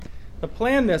The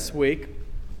plan this week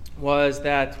was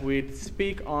that we'd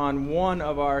speak on one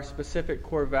of our specific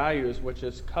core values, which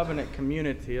is covenant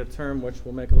community, a term which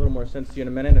will make a little more sense to you in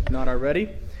a minute, if not already.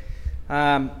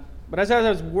 But as I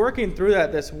was working through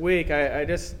that this week, I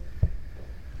just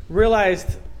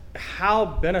realized how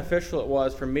beneficial it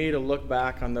was for me to look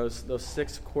back on those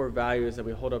 6 core values that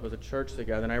we hold up as a church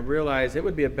together. And I realized it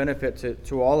would be a benefit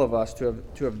to all of us to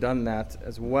have done that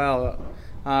as well.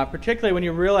 Particularly when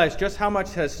you realize just how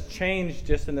much has changed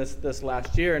just in this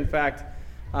last year. In fact,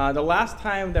 the last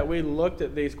time that we looked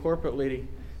at these corporately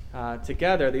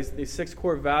together, these 6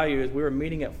 core values, we were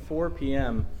meeting at 4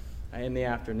 p.m. in the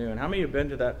afternoon. How many of you have been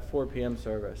to that 4 p.m.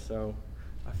 service? So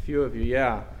a few of you,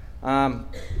 yeah.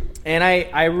 And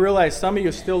I realize some of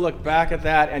you still look back at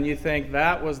that and you think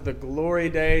that was the glory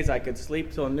days. I could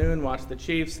sleep till noon, watch the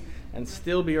Chiefs, and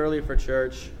still be early for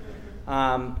church.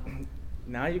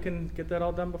 Now you can get that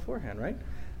all done beforehand, right?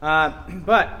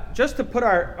 But just to put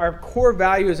our core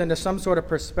values into some sort of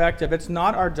perspective, it's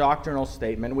not our doctrinal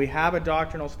statement. We have a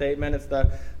doctrinal statement. It's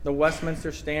the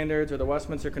Westminster Standards or the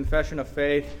Westminster Confession of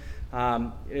Faith.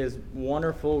 It is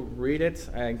wonderful. Read it.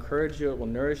 I encourage you. It will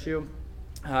nourish you.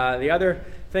 The other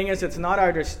thing is it's not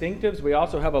our distinctives. We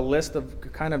also have a list of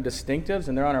kind of distinctives,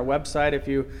 and they're on our website if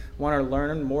you want to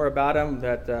learn more about them.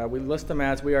 That we list them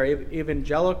as we are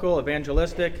evangelical,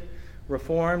 evangelistic,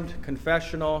 Reformed,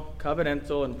 confessional,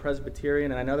 covenantal, and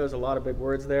Presbyterian. And I know there's a lot of big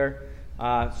words there.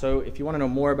 So if you want to know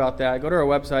more about that, go to our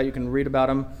website. You can read about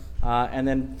them. And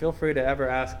then feel free to ever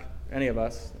ask any of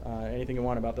us anything you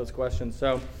want about those questions.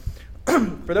 So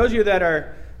for those of you that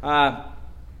are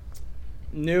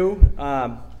new,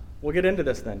 we'll get into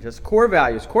this then. Just core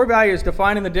values. Core values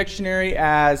defined in the dictionary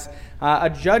as a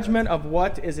judgment of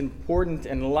what is important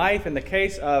in life. In the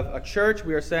case of a church,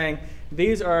 we are saying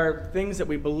these are things that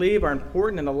we believe are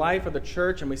important in the life of the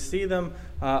church, and we see them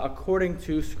according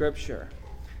to Scripture.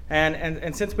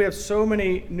 And since we have so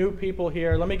many new people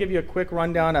here, let me give you a quick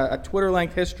rundown, a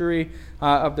Twitter-length history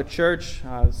of the church.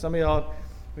 Some of y'all,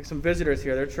 we have some visitors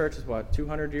here. Their church is,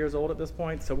 200 years old at this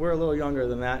point? So we're a little younger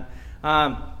than that.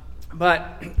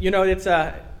 But,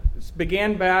 it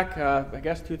began back,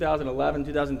 2011,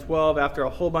 2012, after a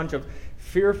whole bunch of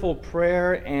fearful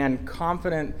prayer and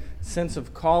confident sense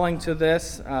of calling to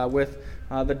this with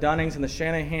the Dunnings and the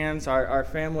Shanahans. Our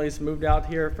families moved out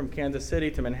here from Kansas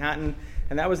City to Manhattan,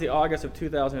 and that was the August of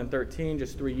 2013,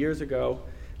 just 3 years ago.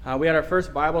 We had our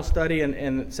first Bible study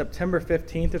in September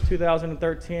 15th of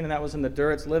 2013, and that was in the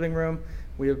Duritz living room.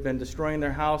 We have been destroying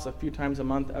their house a few times a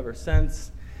month ever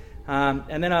since.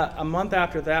 And then a month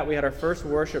after that, we had our first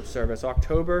worship service,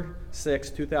 October 6,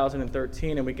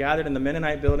 2013, and we gathered in the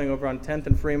Mennonite building over on 10th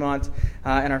and Fremont,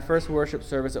 and our first worship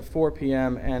service at 4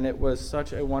 p.m., and it was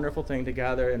such a wonderful thing to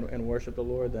gather and worship the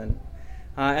Lord then.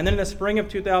 And then in the spring of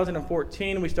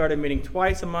 2014, we started meeting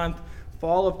twice a month.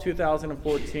 Fall of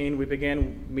 2014, we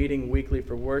began meeting weekly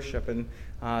for worship, and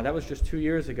that was just 2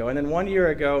 years ago. And then 1 year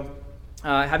ago,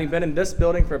 having been in this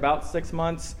building for about 6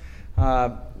 months,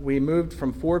 we moved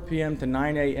from 4 p.m. to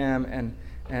 9 a.m.,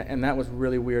 and that was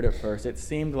really weird at first. It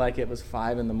seemed like it was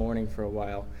 5 in the morning for a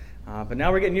while, but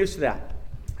now we're getting used to that.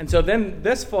 And so then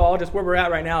this fall, just where we're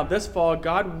at right now, this fall,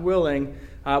 God willing,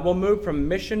 we'll move from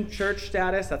mission church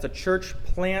status, that's a church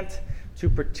plant, to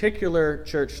particular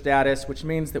church status, which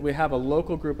means that we have a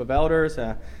local group of elders,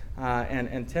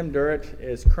 and Tim Duritz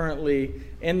is currently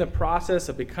in the process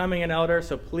of becoming an elder,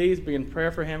 so please be in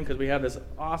prayer for him because we have this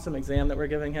awesome exam that we're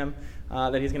giving him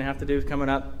that he's going to have to do coming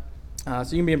up.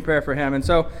 So you can be in prayer for him. And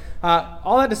so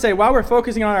all that to say, while we're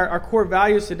focusing on our core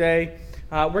values today,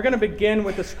 we're going to begin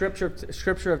with the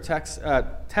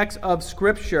text of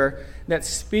Scripture that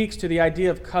speaks to the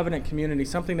idea of covenant community,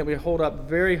 something that we hold up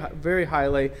very, very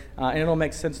highly, and it'll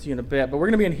make sense to you in a bit. But we're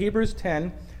going to be in Hebrews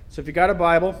 10. So if you got a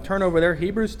Bible, turn over there,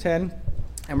 Hebrews 10,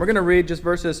 and we're going to read just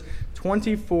verses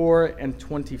 24 and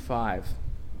 25.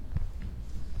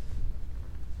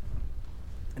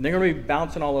 And they're going to be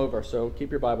bouncing all over, so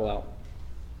keep your Bible out.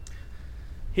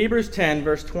 Hebrews 10,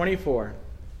 verse 24.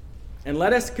 And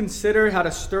let us consider how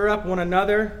to stir up one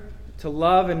another to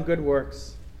love and good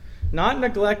works, not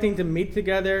neglecting to meet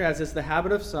together, as is the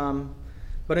habit of some,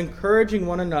 but encouraging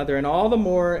one another, and all the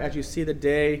more as you see the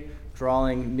day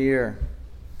drawing near.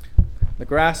 The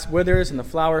grass withers and the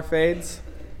flower fades.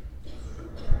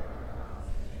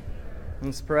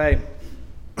 Let's pray.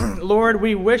 Lord,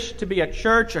 we wish to be a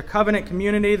church, a covenant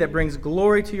community that brings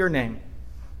glory to your name.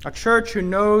 A church who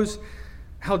knows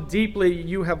how deeply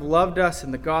you have loved us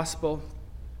in the gospel,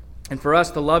 and for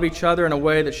us to love each other in a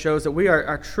way that shows that we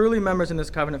are truly members in this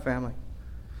covenant family.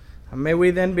 And may we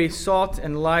then be salt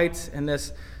and light in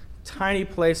this tiny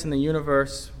place in the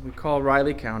universe we call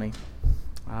Riley County.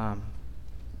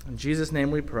 In Jesus' name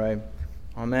we pray.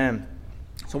 Amen.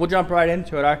 So we'll jump right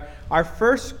into it. Our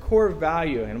first core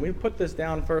value, and we put this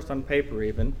down first on paper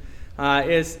even,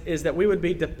 is that we would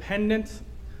be dependent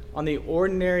on the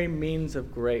ordinary means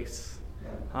of grace.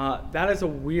 That is a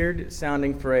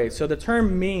weird-sounding phrase. So the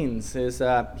term means is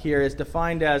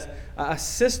defined as a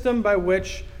system by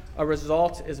which a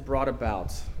result is brought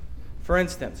about. For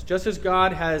instance, just as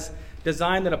God has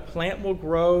designed that a plant will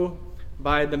grow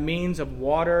by the means of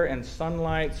water and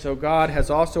sunlight, so God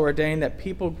has also ordained that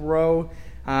people grow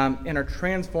and are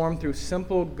transformed through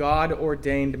simple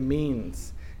God-ordained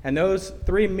means. And those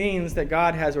three means that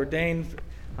God has ordained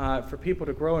for people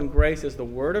to grow in grace is the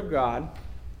Word of God,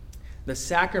 the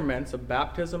sacraments of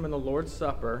baptism and the Lord's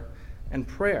Supper, and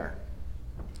prayer.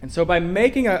 And so by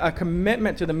making a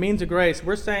commitment to the means of grace,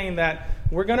 we're saying that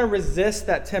we're going to resist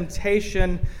that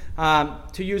temptation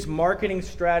to use marketing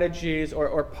strategies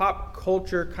or pop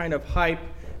culture kind of hype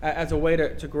as a way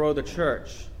to grow the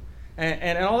church.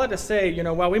 And all that to say,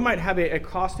 while we might have a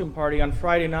costume party on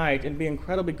Friday night and be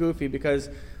incredibly goofy because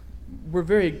we're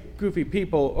very goofy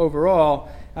people overall,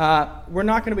 we're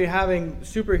not going to be having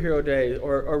superhero days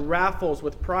or raffles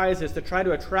with prizes to try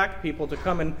to attract people to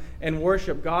come and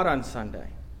worship God on Sunday.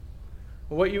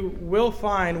 What you will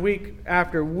find week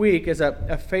after week is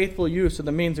a faithful use of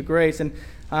the means of grace, and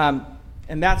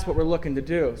that's what we're looking to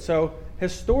do. So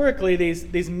historically,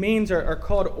 these means are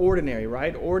called ordinary,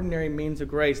 right? Ordinary means of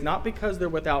grace, not because they're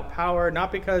without power,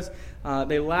 not because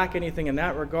they lack anything in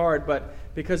that regard, but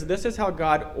because this is how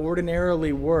God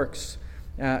ordinarily works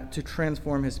to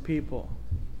transform his people.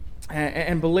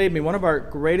 And believe me, one of our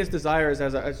greatest desires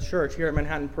as a church here at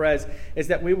Manhattan Pres is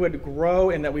that we would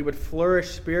grow and that we would flourish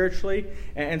spiritually.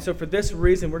 And so for this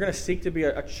reason, we're going to seek to be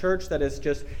a church that is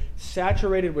just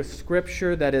saturated with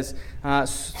Scripture, that is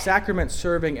sacrament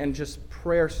serving and just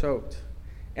prayer soaked.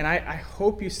 And I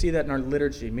hope you see that in our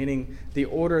liturgy, meaning the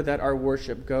order that our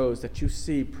worship goes, that you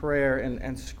see prayer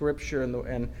and Scripture and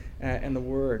the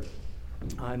Word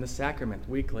and the sacrament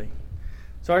weekly.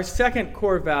 So our second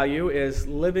core value is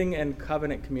living in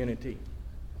covenant community.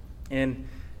 In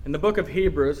the book of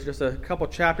Hebrews, just a couple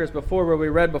chapters before where we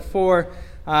read before,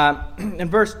 in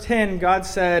verse 10, God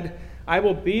said, "I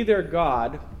will be their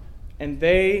God, and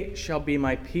they shall be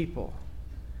my people."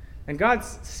 And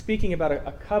God's speaking about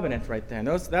a covenant right there. And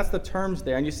that's the terms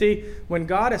there. And you see, when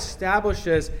God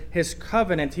establishes his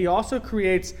covenant, he also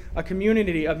creates a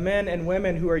community of men and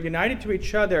women who are united to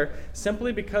each other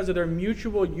simply because of their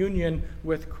mutual union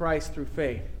with Christ through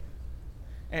faith.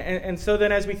 And so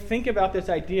then as we think about this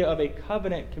idea of a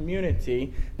covenant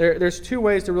community, there's two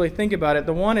ways to really think about it.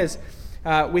 The one is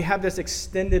we have this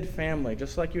extended family,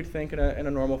 just like you'd think in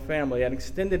a normal family, an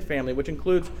extended family, which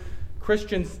includes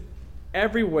Christians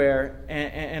everywhere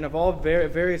and of all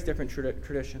various different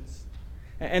traditions.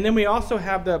 And then we also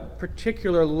have the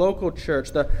particular local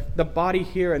church, the body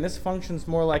here, and this functions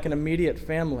more like an immediate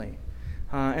family.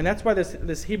 And that's why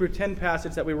this Hebrew 10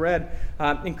 passage that we read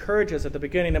encourages at the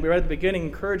beginning,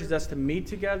 encourages us to meet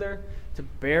together, to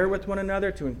bear with one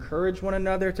another, to encourage one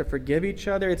another, to forgive each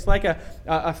other. It's like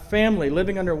a family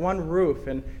living under one roof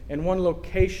and in one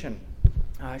location.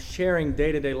 Sharing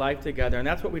day-to-day life together. And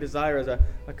that's what we desire as a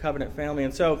covenant family.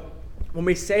 And so when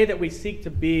we say that we seek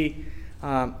to be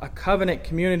a covenant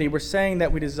community, we're saying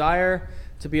that we desire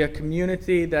to be a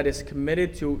community that is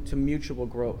committed to mutual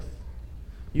growth.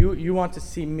 You want to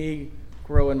see me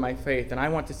grow in my faith, and I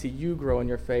want to see you grow in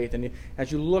your faith. And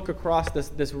as you look across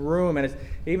this room, and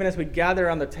even as we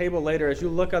gather on the table later, as you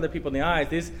look other people in the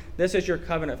eyes, this is your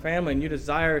covenant family, and you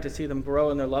desire to see them grow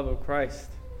in their love of Christ.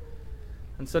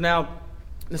 And so now,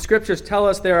 the Scriptures tell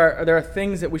us there are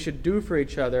things that we should do for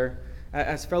each other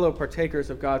as fellow partakers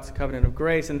of God's covenant of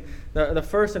grace. And the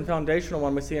first and foundational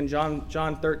one we see in John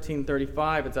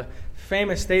 13:35. It's a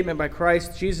famous statement by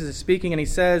Christ. Jesus is speaking, and he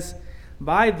says,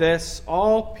 "By this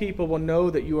all people will know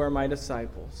that you are my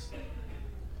disciples,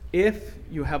 if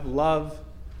you have love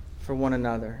for one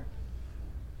another."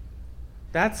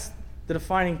 That's the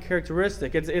defining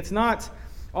characteristic. It's not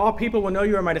all people will know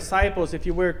you are my disciples if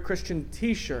you wear Christian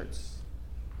t-shirts,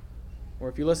 or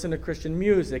if you listen to Christian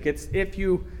music. It's if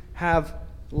you have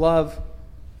love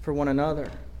for one another.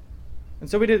 And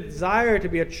so we desire to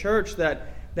be a church that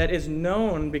is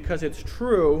known because it's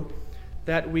true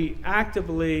that we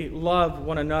actively love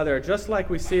one another, just like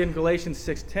we see in Galatians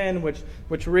 6:10,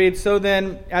 which reads, "So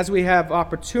then, as we have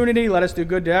opportunity, let us do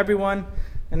good to everyone,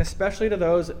 and especially to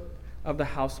those of the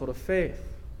household of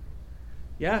faith."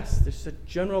 Yes, there's a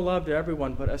general love to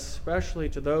everyone, but especially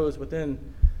to those within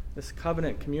this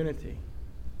covenant community.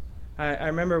 I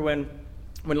remember when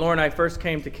when Laura and I first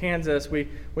came to Kansas, we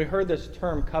heard this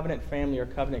term covenant family or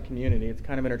covenant community. It's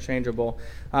kind of interchangeable,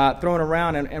 thrown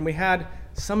around, and we had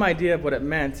some idea of what it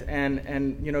meant, and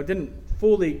didn't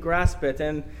fully grasp it.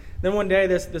 And then one day,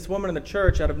 this woman in the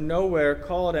church, out of nowhere,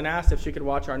 called and asked if she could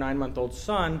watch our 9-month-old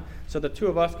son, so the two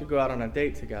of us could go out on a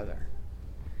date together.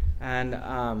 And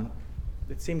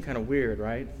it seemed kind of weird,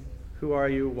 right? Who are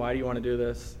you? Why do you want to do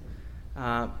this?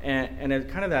 And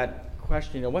it's kind of that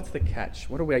question, what's the catch?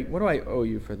 What do I owe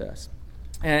you for this?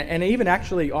 And I even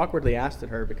actually awkwardly asked it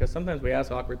her, because sometimes we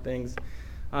ask awkward things.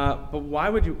 But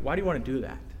why do you want to do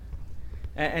that?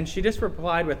 And she just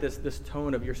replied with this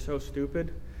tone of, "You're so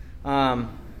stupid."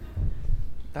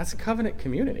 That's a covenant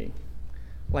community.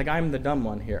 Like I'm the dumb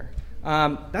one here.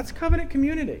 That's covenant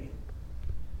community.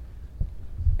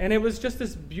 And it was just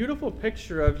this beautiful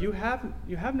picture of you have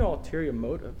no ulterior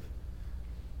motive.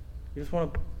 You just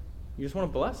want to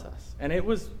bless us. And it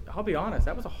was, I'll be honest,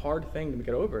 that was a hard thing to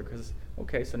get over, because,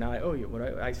 okay, so now I owe you.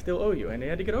 I still owe you. And they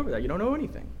had to get over that. You don't owe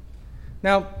anything.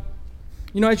 Now,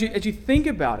 as you think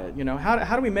about it,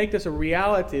 how do we make this a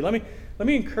reality? Let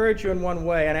me encourage you in one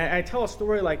way. And I tell a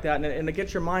story like that, and to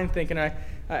get your mind thinking, I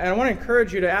want to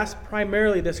encourage you to ask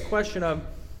primarily this question of,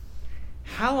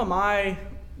 how am I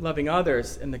loving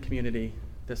others in the community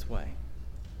this way?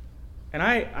 And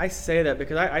I say that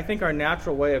because I think our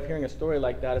natural way of hearing a story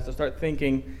like that is to start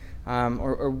thinking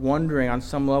or wondering on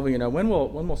some level, when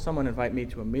will someone invite me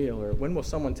to a meal? Or when will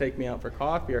someone take me out for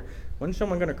coffee? Or when's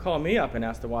someone going to call me up and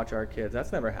ask to watch our kids?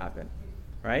 That's never happened,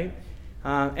 right?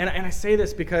 And I say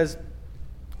this because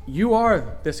you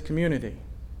are this community,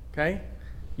 okay?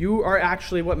 You are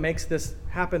actually what makes this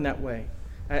happen that way,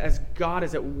 as God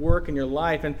is at work in your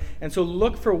life. And so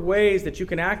look for ways that you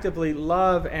can actively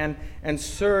love and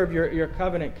serve your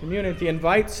covenant community.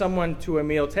 Invite someone to a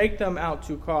meal. Take them out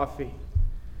to coffee.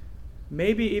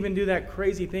 Maybe even do that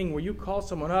crazy thing where you call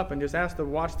someone up and just ask to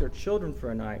watch their children for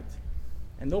a night.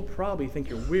 And they'll probably think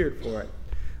you're weird for it.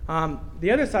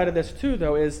 The other side of this, too,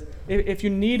 though, is if you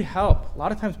need help, a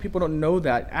lot of times people don't know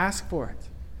that. Ask for it.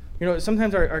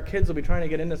 Sometimes our kids will be trying to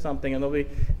get into something, and they'll be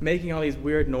making all these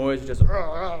weird noises, just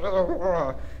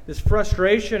this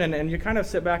frustration, and you kind of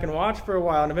sit back and watch for a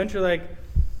while, and eventually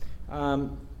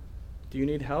do you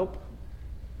need help?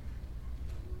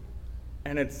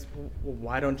 And it's, well,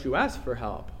 why don't you ask for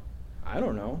help? I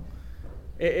don't know.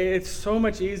 It's so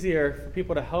much easier for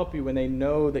people to help you when they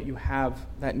know that you have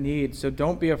that need, so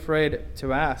don't be afraid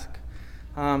to ask.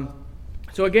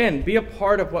 So again, be a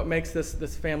part of what makes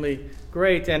this family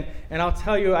great. And I'll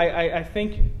tell you, I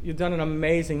think you've done an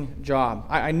amazing job.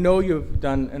 I know you've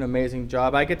done an amazing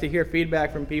job. I get to hear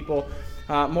feedback from people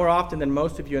more often than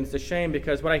most of you, and it's a shame,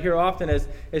 because what I hear often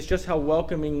is just how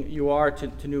welcoming you are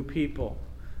to new people,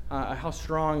 how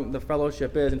strong the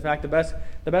fellowship is. In fact, the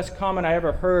best comment I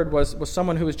ever heard was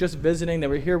someone who was just visiting. They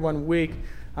were here 1 week,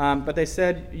 but they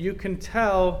said, "You can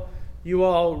tell you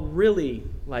all really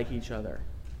like each other."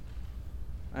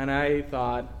 And I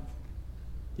thought,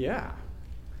 yeah,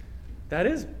 that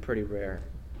is pretty rare.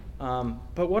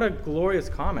 But what a glorious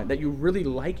comment, that you really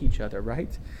like each other, right?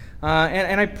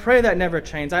 And I pray that never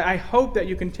changes. I hope that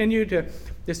you continue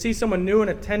to see someone new in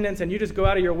attendance and you just go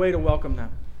out of your way to welcome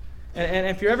them. And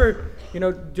if you're ever,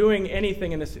 doing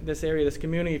anything in this area, this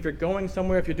community, if you're going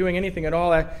somewhere, if you're doing anything at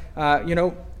all,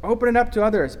 open it up to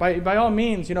others. By all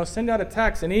means, send out a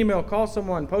text, an email, call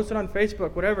someone, post it on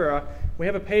Facebook, whatever. We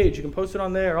have a page. You can post it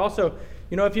on there. Also,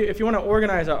 if you want to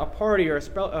organize a party or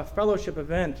a fellowship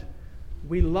event,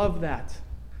 we love that.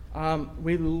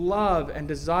 We love and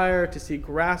desire to see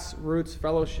grassroots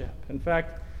fellowship. In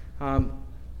fact,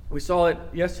 we saw it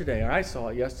yesterday, or I saw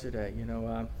it yesterday.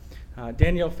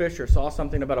 Danielle Fisher saw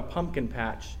something about a pumpkin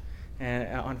patch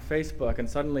on Facebook, and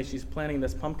suddenly she's planning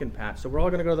this pumpkin patch. So we're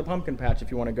all going to go to the pumpkin patch if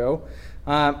you want to go.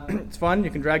 It's fun. You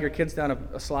can drag your kids down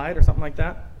a slide or something like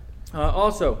that.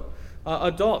 Also,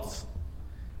 adults,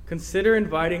 consider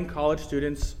inviting college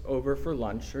students over for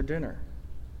lunch or dinner.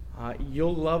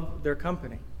 You'll love their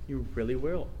company. You really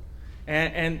will.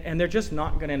 And they're just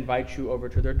not going to invite you over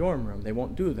to their dorm room. They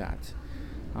won't do that.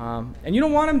 And you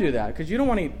don't want them to do that, because you don't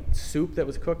want to eat soup that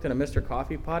was cooked in a Mr.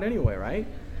 Coffee pot anyway, right?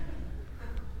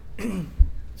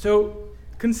 So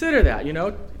consider that,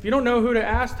 If you don't know who to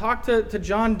ask, talk to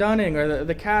John Dunning or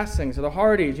the Castings or the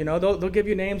Hardys. They'll give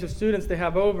you names of students they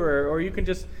have over, or you can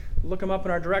just look them up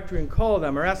in our directory and call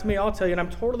them, or ask me, I'll tell you, and I'm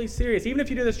totally serious. Even if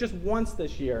you do this just once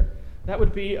this year, that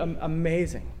would be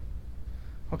amazing.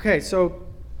 Okay, so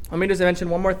let me just mention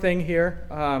one more thing here.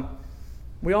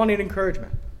 We all need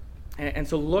encouragement. And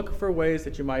so look for ways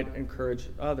that you might encourage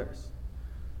others.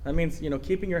 That means,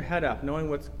 keeping your head up, knowing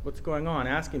what's going on,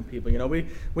 asking people.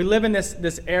 We live in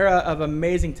this era of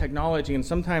amazing technology, and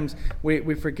sometimes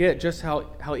we forget just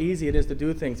how easy it is to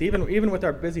do things, even with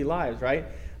our busy lives, right?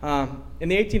 In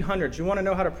the 1800s, you want to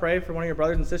know how to pray for one of your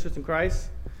brothers and sisters in Christ?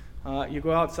 You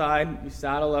go outside, you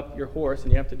saddle up your horse,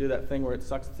 and you have to do that thing where it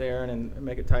sucks its air and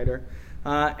make it tighter.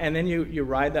 And then you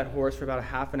ride that horse for about a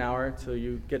half an hour until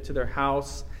you get to their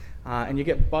house, and you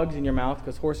get bugs in your mouth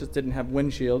because horses didn't have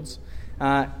windshields.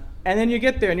 And then you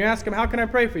get there and you ask them, how can I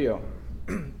pray for you?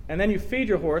 And then you feed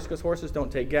your horse because horses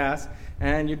don't take gas,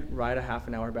 and you ride a half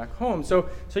an hour back home. So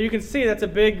you can see that's a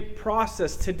big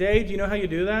process. Today, do you know how you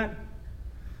do that?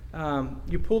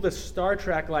 You pull this Star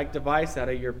Trek-like device out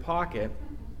of your pocket,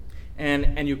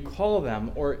 and you call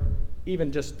them, or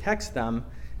even just text them.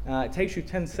 It takes you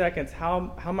 10 seconds.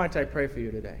 How might I pray for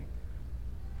you today?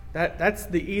 That's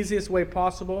the easiest way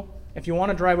possible. If you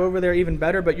want to drive over there, even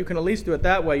better, but you can at least do it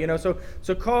that way.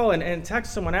 So call and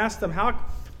text someone. Ask them, how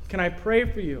can I pray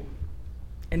for you?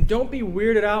 And don't be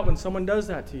weirded out when someone does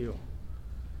that to you.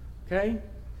 Okay?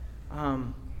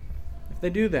 If they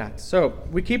do that. So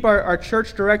we keep our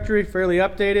church directory fairly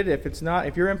updated.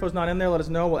 If your info's not in there, let us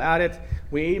know. We'll add it.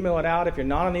 We email it out. If you're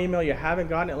not on the email, you haven't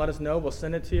gotten it, let us know. We'll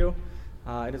send it to you.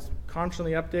 It is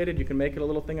constantly updated. You can make it a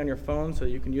little thing on your phone so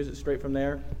you can use it straight from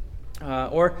there.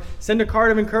 Or send a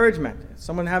card of encouragement. If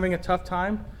someone having a tough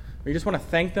time, or you just want to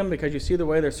thank them because you see the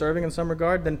way they're serving in some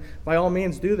regard, then by all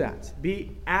means do that.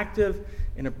 Be active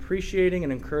in appreciating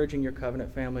and encouraging your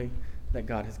covenant family that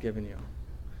God has given you.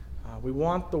 We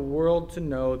want the world to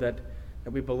know that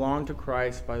we belong to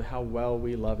Christ by how well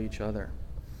we love each other.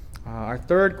 Our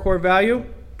third core value,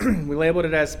 we labeled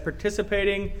it as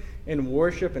participating in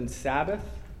worship and Sabbath.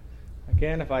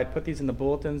 Again, if I had put these in the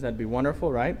bulletins, that'd be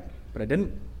wonderful, right? But I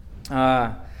didn't.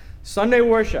 Sunday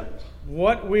worship.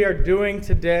 What we are doing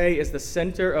today is the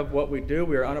center of what we do.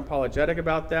 We are unapologetic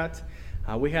about that.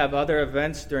 We have other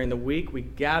events during the week. We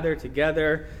gather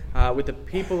together with the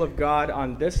people of God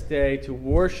on this day to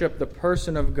worship the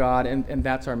person of God, and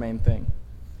that's our main thing.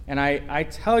 And I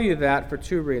tell you that for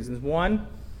two reasons. One,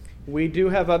 we do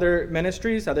have other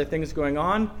ministries, other things going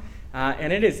on,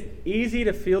 and it is easy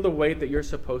to feel the weight that you're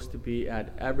supposed to be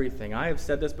at everything. I have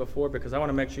said this before because I want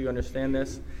to make sure you understand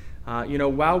this.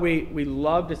 While we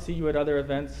love to see you at other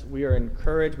events, we are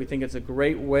encouraged. We think it's a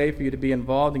great way for you to be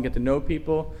involved and get to know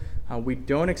people. We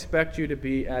don't expect you to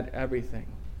be at everything.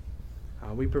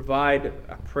 We provide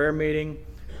a prayer meeting.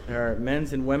 There are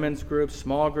men's and women's groups,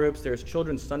 small groups. There's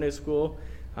children's Sunday school,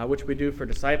 which we do for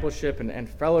discipleship and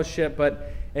fellowship.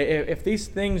 But if these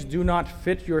things do not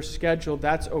fit your schedule,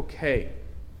 that's okay.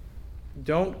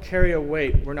 Don't carry a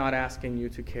weight we're not asking you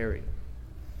to carry.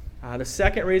 The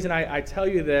second reason I tell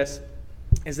you this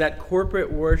is that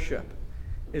corporate worship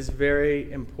is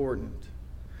very important.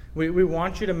 We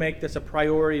want you to make this a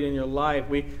priority in your life.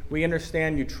 We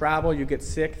understand you travel, you get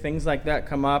sick, things like that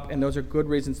come up, and those are good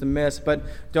reasons to miss. But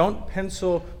don't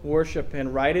pencil worship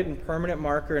in. Write it in permanent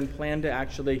marker and plan to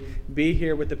actually be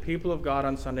here with the people of God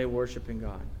on Sunday worshiping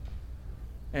God.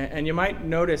 And you might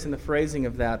notice in the phrasing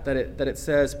of that it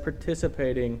says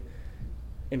participating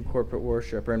in corporate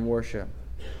worship or in worship.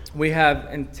 We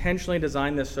have intentionally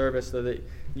designed this service so that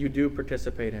you do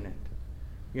participate in it.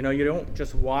 You don't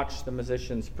just watch the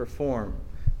musicians perform.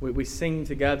 We sing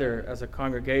together as a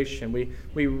congregation.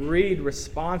 We read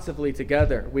responsively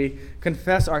together. We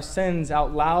confess our sins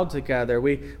out loud together.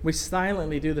 We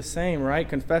silently do the same, right?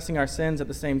 Confessing our sins at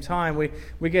the same time.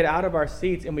 We get out of our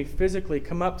seats and we physically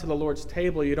come up to the Lord's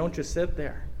table. You don't just sit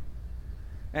there.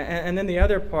 And then the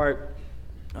other part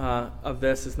of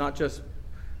this is not just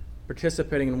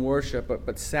participating in worship,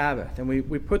 but Sabbath. And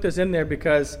we put this in there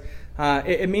because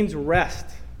it means rest.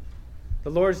 The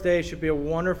Lord's Day should be a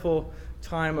wonderful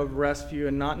time of rest for you,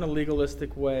 and not in a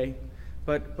legalistic way,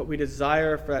 but we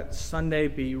desire for that Sunday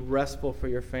be restful for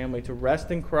your family, to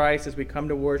rest in Christ as we come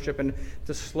to worship, and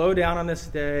to slow down on this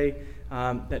day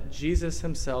that Jesus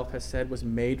himself has said was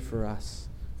made for us,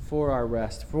 for our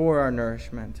rest, for our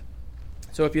nourishment.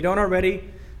 So if you don't already,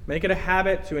 make it a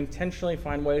habit to intentionally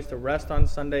find ways to rest on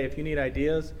Sunday. If you need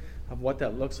ideas of what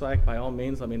that looks like, by all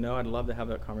means, let me know. I'd love to have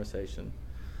that conversation.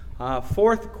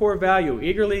 Fourth core value,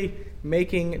 eagerly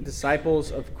making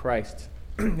disciples of Christ.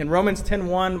 In Romans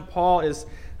 10:1, Paul is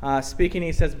speaking.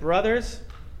 He says, "Brothers,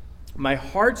 my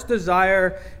heart's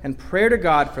desire and prayer to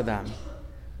God for them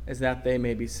is that they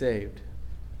may be saved."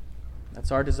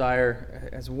 That's our desire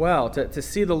as well, to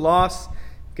see the lost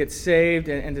get saved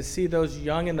and to see those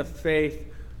young in the faith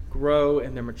grow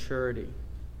in their maturity.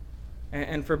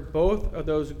 And for both of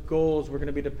those goals, we're going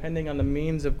to be depending on the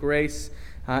means of grace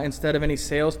instead of any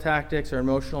sales tactics or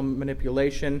emotional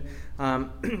manipulation.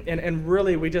 And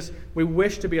really, we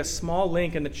wish to be a small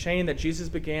link in the chain that Jesus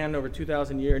began over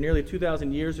nearly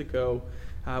 2,000 years ago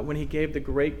when he gave the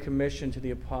Great Commission to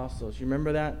the apostles. You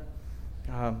remember that?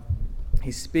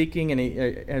 He's speaking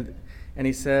and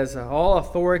he says, "All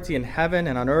authority in heaven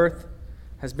and on earth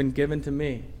has been given to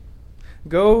me.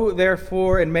 Go,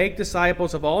 therefore, and make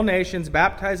disciples of all nations,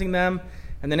 baptizing them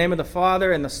in the name of the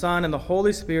Father and the Son and the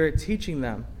Holy Spirit, teaching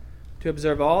them to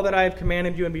observe all that I have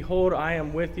commanded you. And behold, I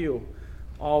am with you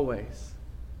always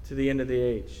to the end of the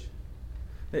age."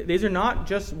 These are not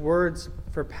just words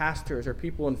for pastors or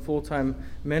people in full-time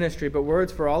ministry, but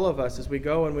words for all of us as we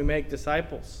go and we make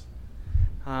disciples.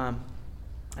 And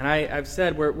I've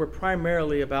said we're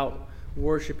primarily about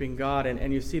worshiping God,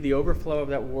 and you see the overflow of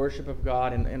that worship of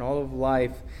God in all of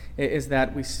life is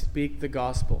that we speak the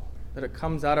gospel, that it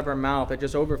comes out of our mouth, it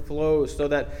just overflows so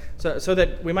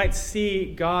that we might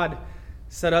see God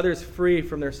set others free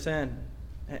from their sin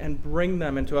and bring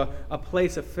them into a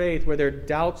place of faith where their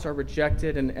doubts are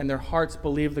rejected and their hearts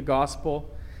believe the gospel,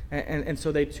 and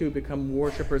so they too become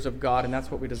worshipers of God, and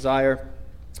that's what we desire.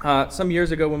 Some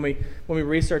years ago when we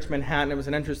researched Manhattan, it was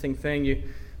an interesting thing.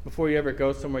 Before you ever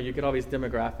go somewhere, you get all these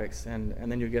demographics,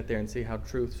 and then you get there and see how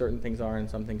true certain things are and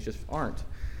some things just aren't.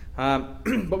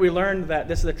 But we learned that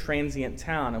this is a transient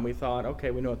town, and we thought, okay,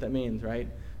 we know what that means, right?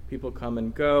 People come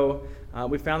and go.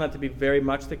 We found that to be very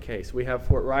much the case. We have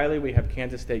Fort Riley, we have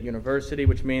Kansas State University,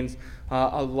 which means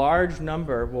a large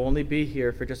number will only be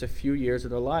here for just a few years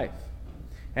of their life.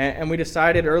 And we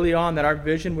decided early on that our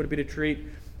vision would be to treat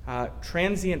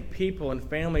transient people and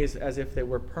families as if they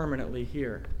were permanently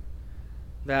here.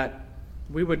 That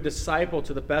we would disciple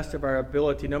to the best of our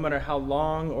ability, no matter how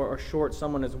long or short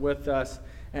someone is with us,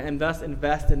 and thus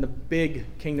invest in the big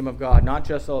kingdom of God, not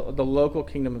just the local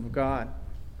kingdom of God.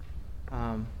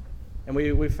 And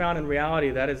we found in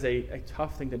reality that is a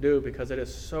tough thing to do because it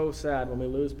is so sad when we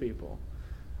lose people.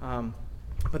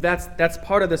 But that's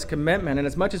part of this commitment. And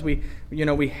as much as we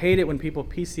hate it when people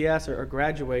PCS or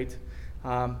graduate,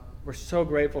 we're so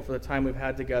grateful for the time we've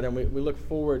had together, and we look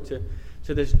forward to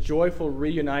this joyful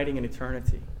reuniting in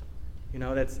eternity.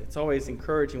 It's always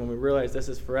encouraging when we realize this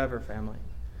is forever, family.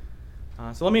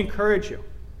 So let me encourage you.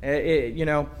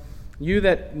 You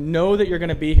that know that you're going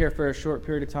to be here for a short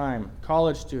period of time,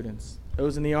 college students,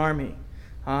 those in the Army,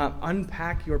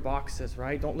 unpack your boxes,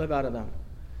 right? Don't live out of them.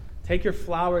 Take your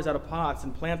flowers out of pots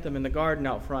and plant them in the garden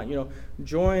out front.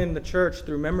 Join the church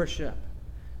through membership.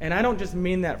 And I don't just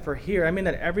mean that for here. I mean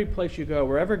that every place you go,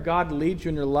 wherever God leads you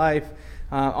in your life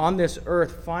on this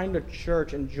earth, find a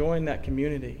church and join that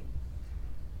community.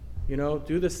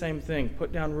 Do the same thing.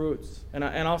 Put down roots. And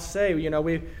I'll say,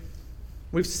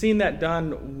 we've seen that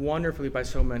done wonderfully by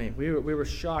so many. We were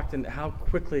shocked in how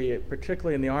quickly,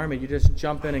 particularly in the Army, you just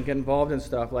jump in and get involved in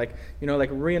stuff like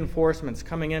reinforcements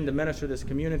coming in to minister this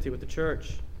community with the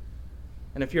church.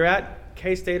 And if you're at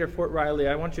K-State or Fort Riley,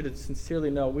 I want you to sincerely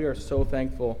know we are so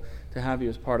thankful to have you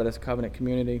as part of this covenant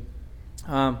community.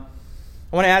 I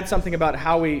want to add something about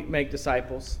how we make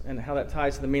disciples and how that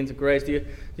ties to the means of grace. Do you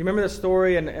remember the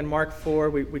story in Mark 4?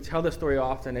 We tell this story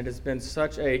often. It has been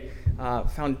such a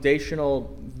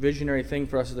foundational, visionary thing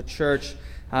for us as a church.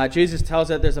 Jesus tells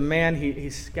that there's a man, he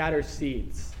scatters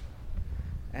seeds.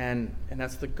 And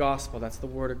that's the gospel. That's the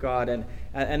word of God. And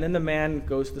then the man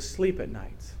goes to sleep at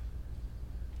night.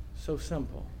 So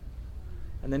simple.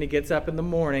 And then he gets up in the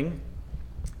morning,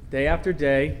 day after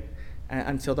day,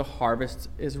 until the harvest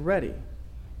is ready.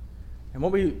 And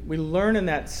what we learn in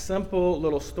that simple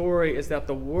little story is that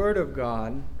the Word of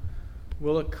God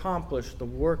will accomplish the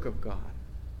work of God.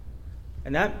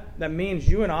 And that means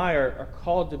you and I are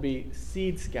called to be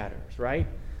seed scatterers, right?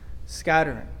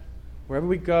 Scattering. Wherever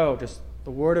we go, just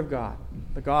the Word of God,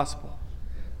 the gospel.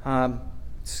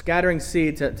 Scattering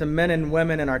seed to men and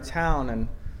women in our town and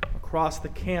across the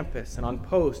campus and on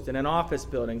post and in office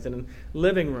buildings and in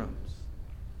living rooms.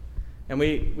 And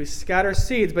we scatter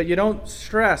seeds, but you don't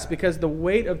stress because the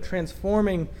weight of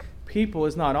transforming people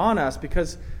is not on us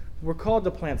because we're called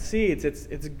to plant seeds.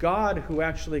 It's God who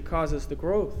actually causes the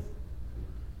growth.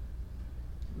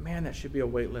 Man, that should be a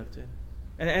weight lifted.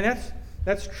 And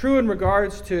that's true in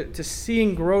regards to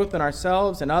seeing growth in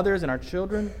ourselves and others and our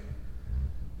children.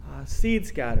 Seed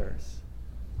scatterers,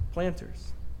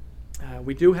 planters.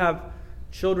 We do have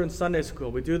children's Sunday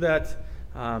school. We do that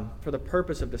for the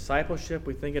purpose of discipleship.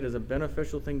 We think it is a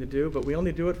beneficial thing to do, but we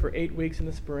only do it for 8 weeks in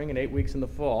the spring and 8 weeks in the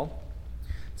fall.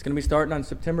 It's going to be starting on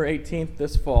September 18th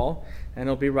this fall, and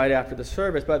it'll be right after the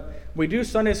service. But we do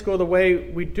Sunday school the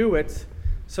way we do it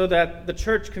so that the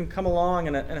church can come along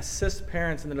and assist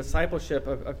parents in the discipleship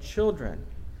of children.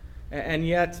 And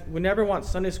yet, we never want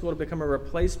Sunday school to become a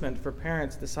replacement for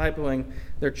parents discipling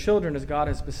their children as God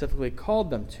has specifically called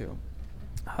them to.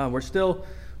 We're still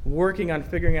working on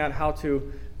figuring out how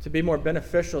to be more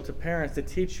beneficial to parents, to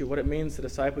teach you what it means to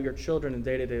disciple your children in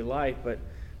day-to-day life, but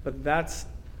that's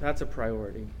a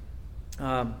priority.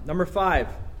 Number 5,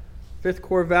 fifth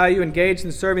core value, engaged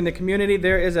in serving the community.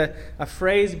 There is a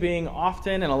phrase being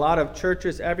often in a lot of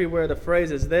churches everywhere. The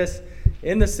phrase is this: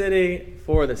 in the city,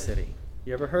 for the city.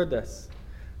 You ever heard this?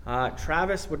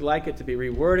 Travis would like it to be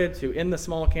reworded to in the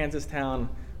small Kansas town,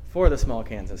 for the small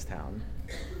Kansas town.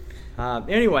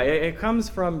 Anyway, it comes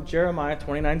from Jeremiah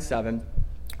 29:7,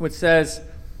 which says,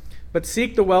 "But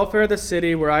seek the welfare of the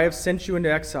city where I have sent you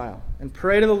into exile, and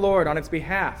pray to the Lord on its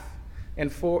behalf,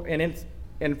 for in its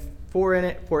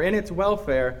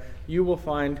welfare you will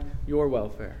find your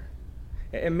welfare."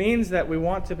 It means that we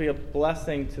want to be a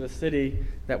blessing to the city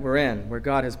that we're in, where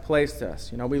God has placed us.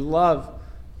 You know, we love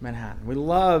Manhattan. We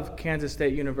love Kansas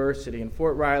State University and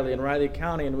Fort Riley and Riley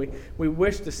County, and we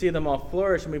wish to see them all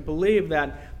flourish, and we believe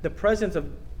that the presence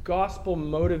of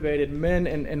gospel-motivated men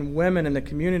and women in the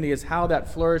community is how that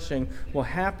flourishing will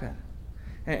happen.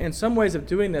 And some ways of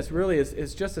doing this really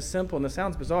is just as simple, and this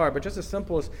sounds bizarre, but just as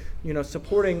simple as,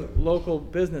 supporting local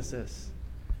businesses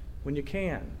when you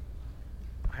can.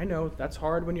 I know that's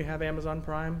hard when you have Amazon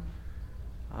Prime.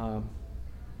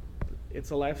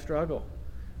 It's a life struggle.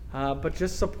 But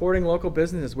just supporting local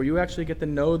businesses where you actually get to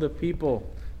know the people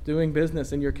doing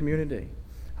business in your community.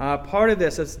 Part of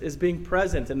this is being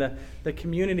present in the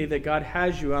community that God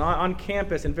has you on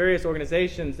campus in various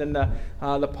organizations, in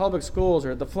the public schools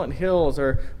or the Flint Hills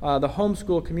or the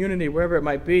homeschool community, wherever it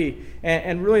might be.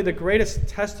 And really the greatest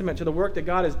testament to the work that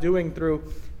God is doing through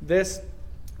this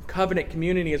covenant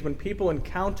community is when people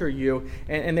encounter you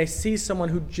and they see someone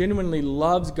who genuinely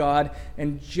loves God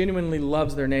and genuinely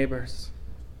loves their neighbors.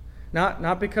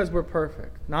 Not because we're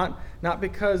perfect, not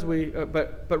because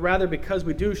but rather because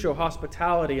we do show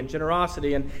hospitality and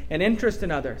generosity and interest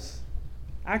in others.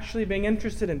 Actually being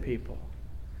interested in people.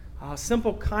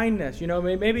 Simple kindness,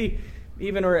 maybe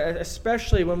even or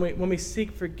especially when we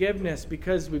seek forgiveness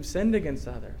because we've sinned against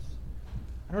others.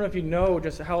 I don't know if you know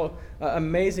just how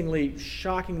amazingly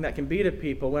shocking that can be to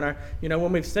people when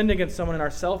when we've sinned against someone in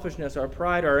our selfishness, our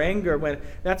pride, our anger.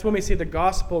 That's when we see the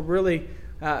gospel really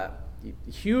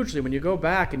hugely. When you go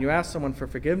back and you ask someone for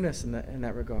forgiveness in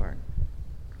that regard.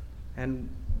 And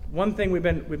one thing we've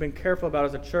been careful about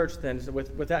as a church then is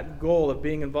with that goal of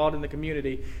being involved in the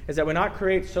community is that we not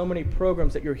create so many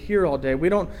programs that you're here all day. We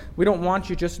don't want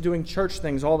you just doing church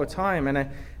things all the time. And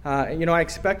I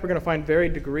expect we're going to find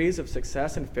varied degrees of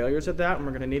success and failures at that, and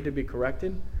we're going to need to be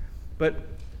corrected. But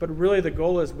really the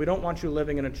goal is we don't want you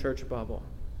living in a church bubble.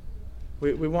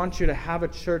 We want you to have a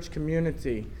church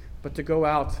community, but to go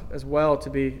out as well to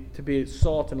be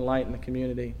salt and light in the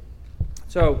community.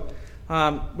 So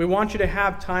we want you to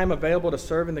have time available to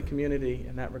serve in the community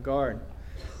in that regard.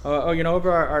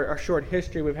 Over our short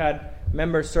history, we've had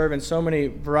members serve in so many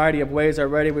variety of ways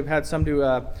already. We've had some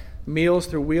do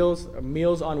Meals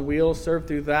on Wheels, serve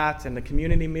through that, and the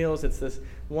community meals. It's this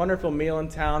wonderful meal in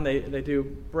town. They do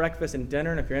breakfast and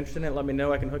dinner, and if you're interested in it, let me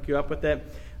know. I can hook you up with it.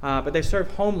 But they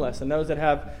serve homeless and those that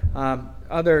have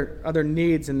other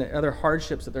needs and the other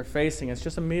hardships that they're facing. It's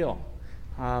just a meal.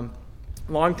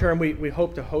 Long term, we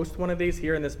hope to host one of these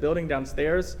here in this building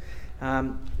downstairs.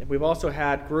 We've also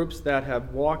had groups that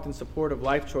have walked in support of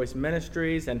Life Choice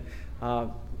Ministries and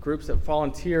groups that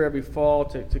volunteer every fall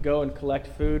to go and collect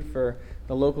food for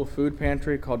the local food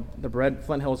pantry called the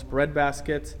Flint Hills Bread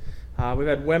Basket. We've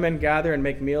had women gather and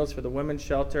make meals for the women's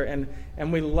shelter,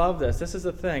 and we love this. This is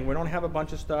the thing. We don't have a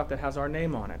bunch of stuff that has our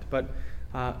name on it, but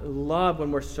love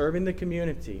when we're serving the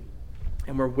community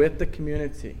and we're with the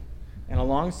community and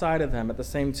alongside of them at the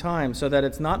same time, so that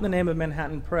it's not in the name of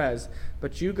Manhattan Pres,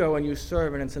 but you go and you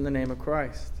serve and it's in the name of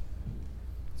Christ.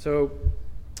 So,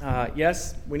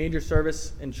 yes, we need your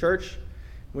service in church.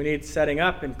 We need setting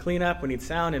up and cleanup. We need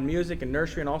sound and music and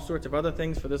nursery and all sorts of other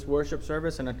things for this worship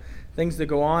service and things that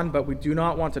go on, but we do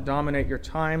not want to dominate your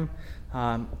time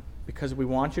because we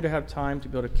want you to have time to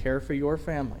be able to care for your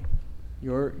family,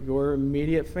 your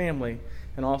immediate family,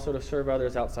 and also to serve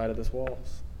others outside of this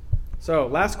walls. So,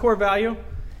 last core value,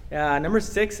 number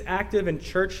 6, active in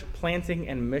church planting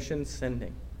and mission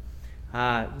sending.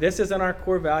 This is in our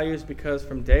core values because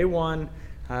from day one,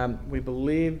 we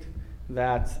believed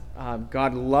that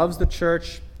God loves the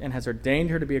church and has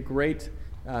ordained her to be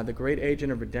the great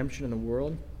agent of redemption in the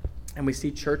world. And we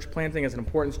see church planting as an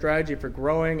important strategy for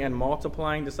growing and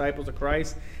multiplying disciples of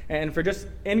Christ and for just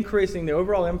increasing the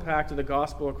overall impact of the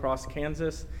gospel across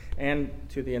Kansas and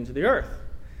to the ends of the earth.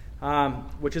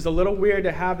 which is a little weird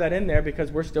to have that in there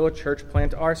because we're still a church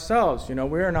plant ourselves. We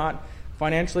are not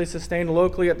financially sustained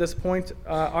locally at this point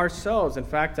ourselves. In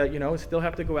fact, we still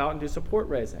have to go out and do support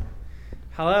raising.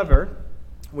 However,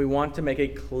 we want to make a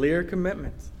clear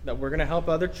commitment that we're going to help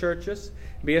other churches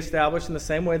be established in the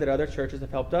same way that other churches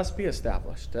have helped us be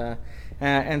established.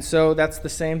 And so that's the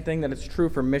same thing that it's true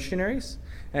for missionaries.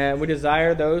 And we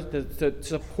desire those to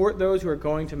support those who are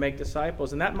going to make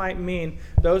disciples. And that might mean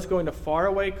those going to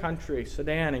faraway countries,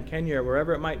 Sudan and Kenya, or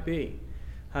wherever it might be.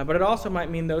 But it also might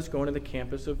mean those going to the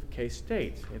campus of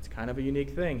K-State. It's kind of a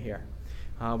unique thing here.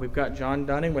 We've got John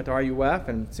Dunning with RUF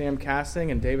and Sam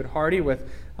Cassing and David Hardy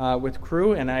with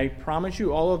Crew, and I promise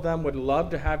you all of them would love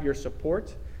to have your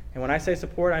support. And when I say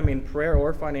support, I mean prayer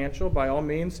or financial. By all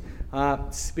means,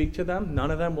 speak to them.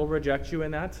 None of them will reject you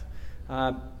in that.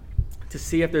 To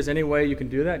see if there's any way you can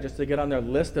do that, just to get on their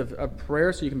list of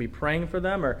prayers so you can be praying for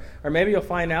them. Or maybe you'll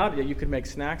find out that you could make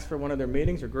snacks for one of their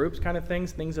meetings or groups kind of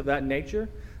things of that nature.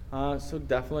 So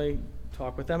definitely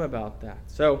talk with them about that.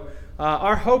 So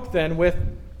our hope then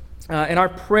and our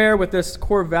prayer with this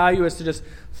core value is to just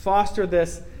foster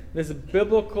this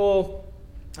biblical,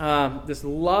 this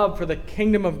love for the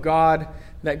kingdom of God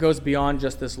that goes beyond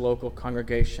just this local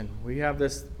congregation. We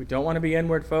don't want to be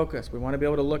inward focused. We want to be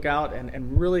able to look out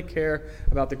and really care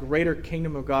about the greater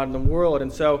kingdom of God in the world.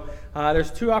 And so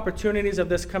there's two opportunities of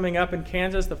this coming up in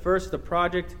Kansas. The first, the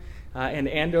project in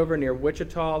Andover near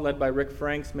Wichita, led by Rick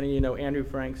Franks. Many of you know Andrew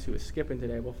Franks, who is skipping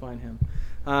today. We'll find him.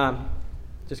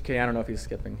 Just kidding. I don't know if he's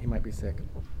skipping. He might be sick.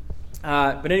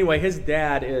 But anyway, his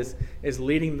dad is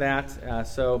leading that,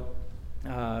 so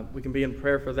we can be in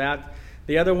prayer for that.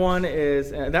 The other one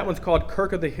is, that one's called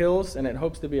Kirk of the Hills, and it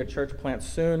hopes to be a church plant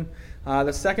soon.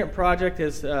 The second project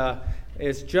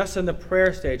is just in the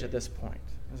prayer stage at this point.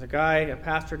 There's a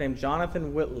pastor named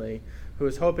Jonathan Whitley, who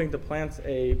is hoping to plant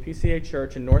a PCA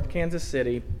church in North Kansas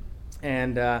City.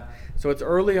 And so it's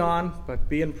early on, but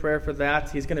be in prayer for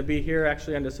that. He's going to be here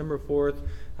actually on December 4th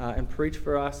and preach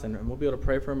for us, and we'll be able to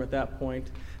pray for him at that point.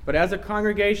 But as a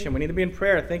congregation, we need to be in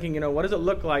prayer thinking, what does it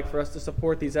look like for us to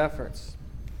support these efforts?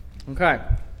 Okay,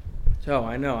 so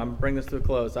I know I'm bringing this to a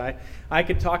close. I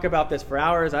could talk about this for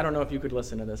hours. I don't know if you could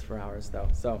listen to this for hours, though.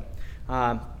 So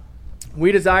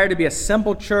we desire to be a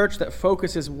simple church that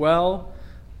focuses well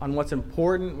on what's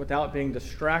important without being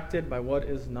distracted by what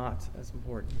is not as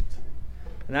important.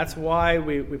 And that's why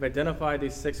we've identified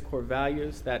these 6 core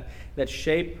values that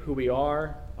shape who we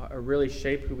are, or really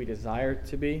shape who we desire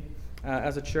to be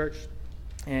as a church.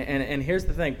 And here's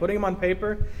the thing, putting them on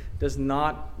paper does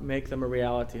not make them a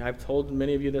reality. I've told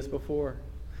many of you this before.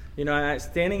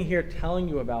 Standing here telling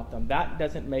you about them, that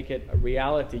doesn't make it a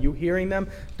reality. You hearing them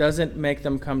doesn't make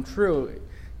them come true.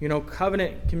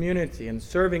 Covenant community and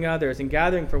serving others and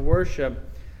gathering for worship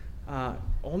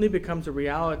only becomes a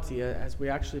reality as we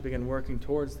actually begin working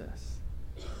towards this.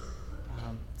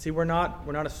 See, we're not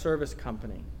a service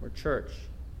company. We're church.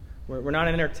 We're not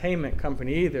an entertainment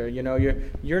company either.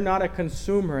 You're not a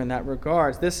consumer in that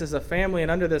regards. This is a family,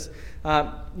 and under this,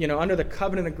 under the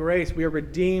covenant of grace, we are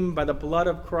redeemed by the blood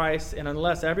of Christ. And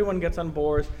unless everyone gets on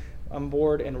board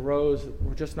and rows,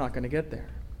 we're just not going to get there.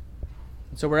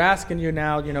 And so we're asking you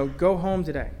now, go home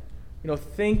today.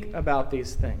 Think about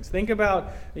these things. Think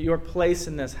about your place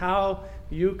in this. How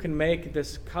you can make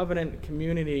this covenant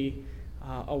community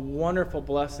a wonderful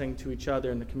blessing to each other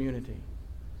in the community.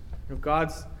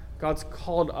 God's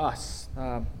called us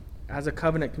as a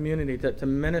covenant community to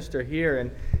minister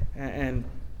here, and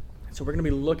so we're going to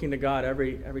be looking to God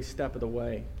every step of the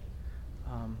way.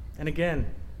 And again,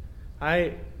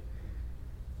 this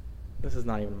is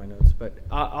not even my notes, but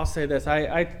I'll say this.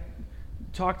 I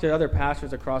talk to other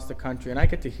pastors across the country, and I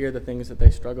get to hear the things that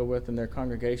they struggle with in their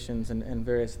congregations and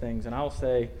various things, and I'll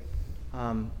say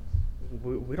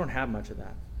we don't have much of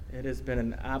that. It has been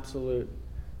an absolute,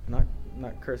 not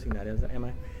cursing that, am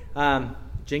I?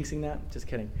 Jinxing that? Just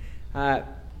kidding. But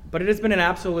it has been an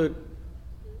absolute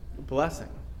blessing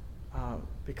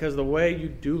because the way you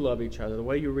do love each other, the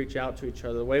way you reach out to each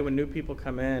other, the way when new people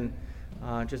come in,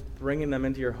 just bringing them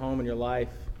into your home and your life,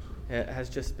 it has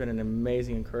just been an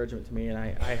amazing encouragement to me, and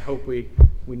I hope we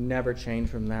never change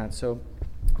from that. So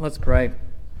let's pray.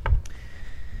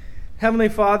 Heavenly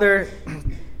Father,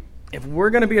 if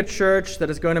we're going to be a church that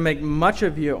is going to make much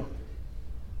of you,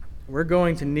 we're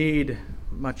going to need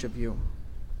much of you.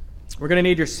 We're going to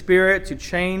need your Spirit to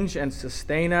change and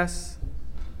sustain us.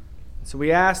 So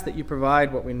we ask that you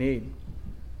provide what we need.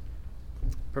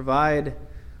 Provide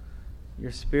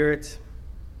your Spirit.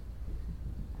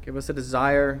 Give us a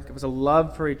desire. Give us a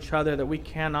love for each other that we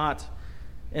cannot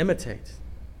imitate.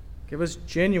 Give us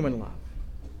genuine love.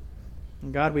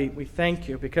 And God, we thank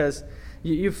you because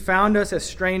You've found us as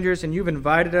strangers, and you've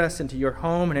invited us into your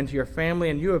home and into your family,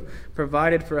 and you have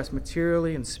provided for us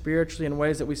materially and spiritually in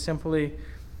ways that we simply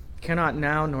cannot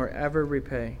now nor ever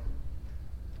repay.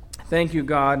 Thank you,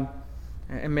 God,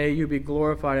 and may you be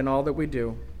glorified in all that we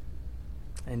do.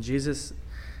 In Jesus'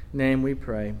 name we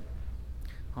pray.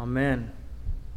 Amen.